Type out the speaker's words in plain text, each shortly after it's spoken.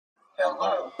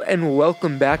And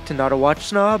welcome back to Not a Watch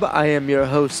Snob. I am your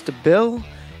host, Bill,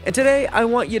 and today I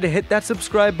want you to hit that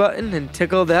subscribe button and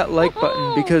tickle that like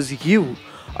button because you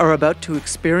are about to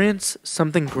experience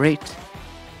something great.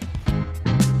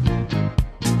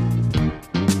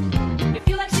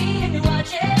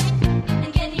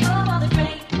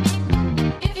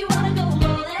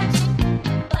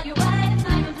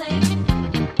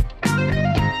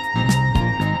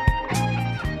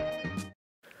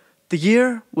 The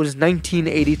year was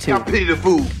 1982. I pity the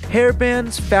fool. Hair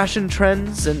bands, fashion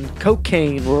trends, and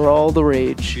cocaine were all the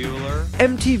rage.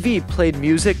 MTV played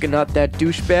music and not that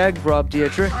douchebag Rob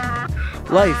Dietrich.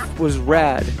 Life was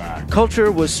rad,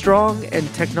 culture was strong,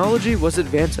 and technology was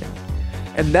advancing.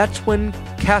 And that's when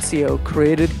Casio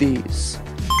created these.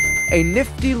 A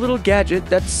nifty little gadget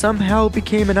that somehow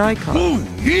became an icon. Ooh,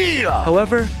 yeah!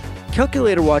 However,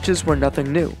 calculator watches were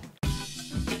nothing new.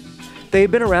 They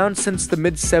have been around since the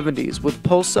mid-70s with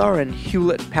Pulsar and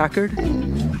Hewlett-Packard.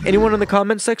 Anyone in the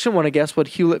comments section want to guess what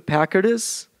Hewlett-Packard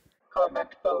is? Comment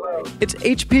below. It's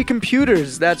HP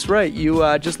Computers, that's right, you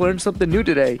just learned something new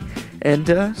today.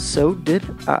 And so did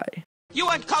I. You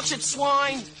uncultured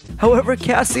swine! However,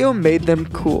 Casio made them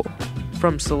cool.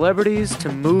 From celebrities to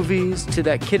movies to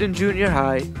that kid in junior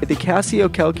high, the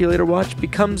Casio calculator watch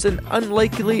becomes an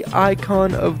unlikely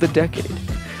icon of the decade.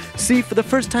 See, for the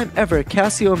first time ever,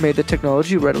 Casio made the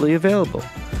technology readily available.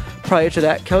 Prior to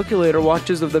that, calculator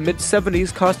watches of the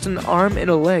mid-70s cost an arm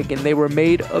and a leg, and they were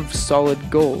made of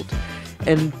solid gold.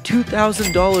 And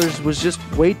 $2,000 was just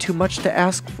way too much to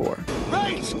ask for.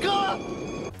 Hey, Scott!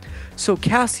 So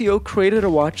Casio created a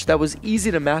watch that was easy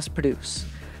to mass produce,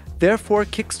 therefore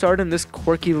kickstarting this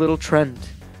quirky little trend.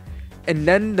 And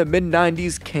then the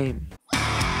mid-90s came.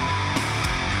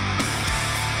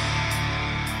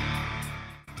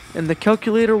 And the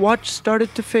calculator watch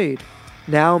started to fade.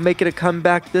 Now, making a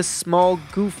comeback, this small,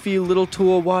 goofy little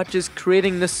tool watch is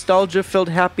creating nostalgia-filled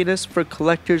happiness for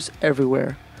collectors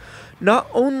everywhere. Not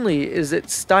only is it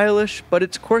stylish, but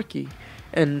it's quirky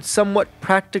and somewhat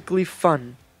practically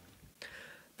fun.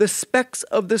 The specs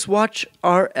of this watch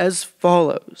are as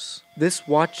follows. This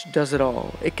watch does it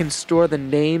all. It can store the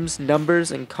names,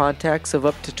 numbers, and contacts of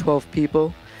up to 12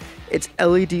 people. Its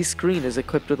LED screen is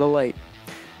equipped with a light.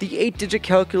 The 8-digit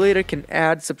calculator can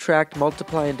add, subtract,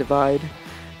 multiply, and divide.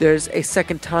 There's a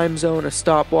second time zone, a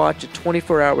stopwatch, a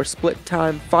 24-hour split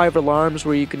time, 5 alarms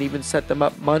where you can even set them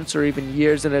up months or even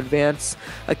years in advance,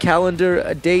 a calendar,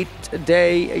 a date, a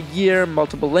day, a year,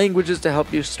 multiple languages to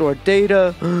help you store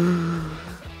data.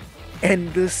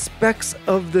 And the specs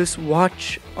of this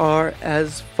watch are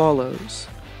as follows.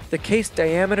 The case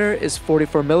diameter is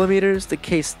 44 millimeters, the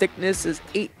case thickness is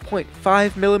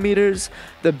 8.5 millimeters,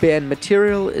 the band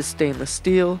material is stainless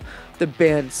steel, the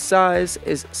band size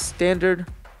is standard.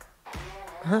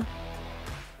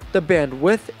 The band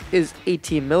width is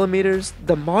 18 millimeters,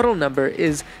 the model number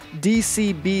is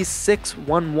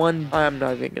DCB611. I'm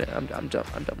done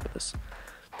with this.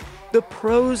 The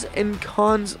pros and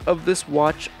cons of this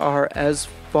watch are as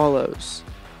follows.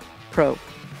 Pro.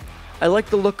 I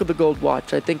like the look of the gold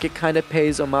watch. I think it kind of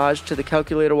pays homage to the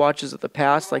calculator watches of the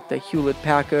past, like the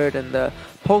Hewlett-Packard and the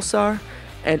Pulsar.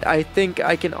 And I think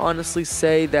I can honestly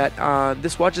say that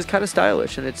this watch is kind of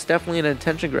stylish, and it's definitely an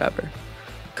attention grabber.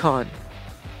 Con.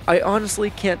 I honestly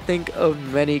can't think of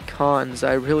many cons.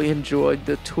 I really enjoyed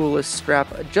the toolless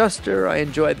strap adjuster. I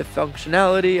enjoyed the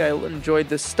functionality. I enjoyed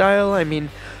the style. I mean,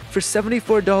 for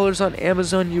 $74 on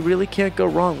Amazon, you really can't go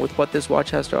wrong with what this watch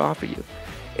has to offer you.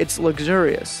 It's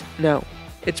luxurious. No.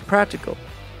 It's practical.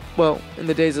 Well, in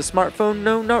the days of smartphone,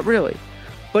 no, not really.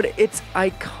 But it's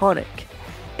iconic.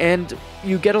 And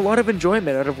you get a lot of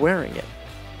enjoyment out of wearing it.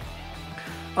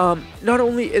 Not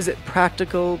only is it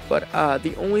practical, but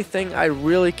the only thing I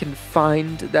really can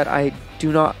find that I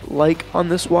do not like on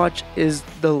this watch is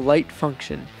the light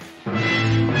function.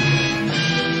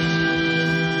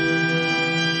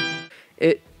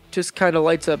 It just kind of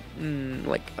lights up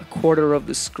like a quarter of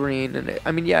the screen, and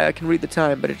I mean, yeah, I can read the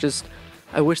time, but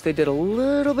I wish they did a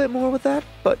little bit more with that.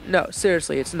 But no,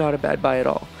 seriously, it's not a bad buy at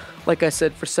all. Like I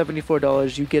said, for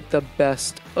 $74, you get the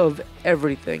best of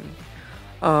everything.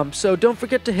 So don't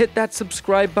forget to hit that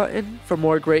subscribe button for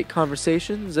more great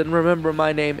conversations, and remember,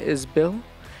 my name is Bill,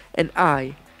 and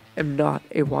I am not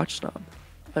a watch snob.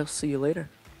 I'll see you later.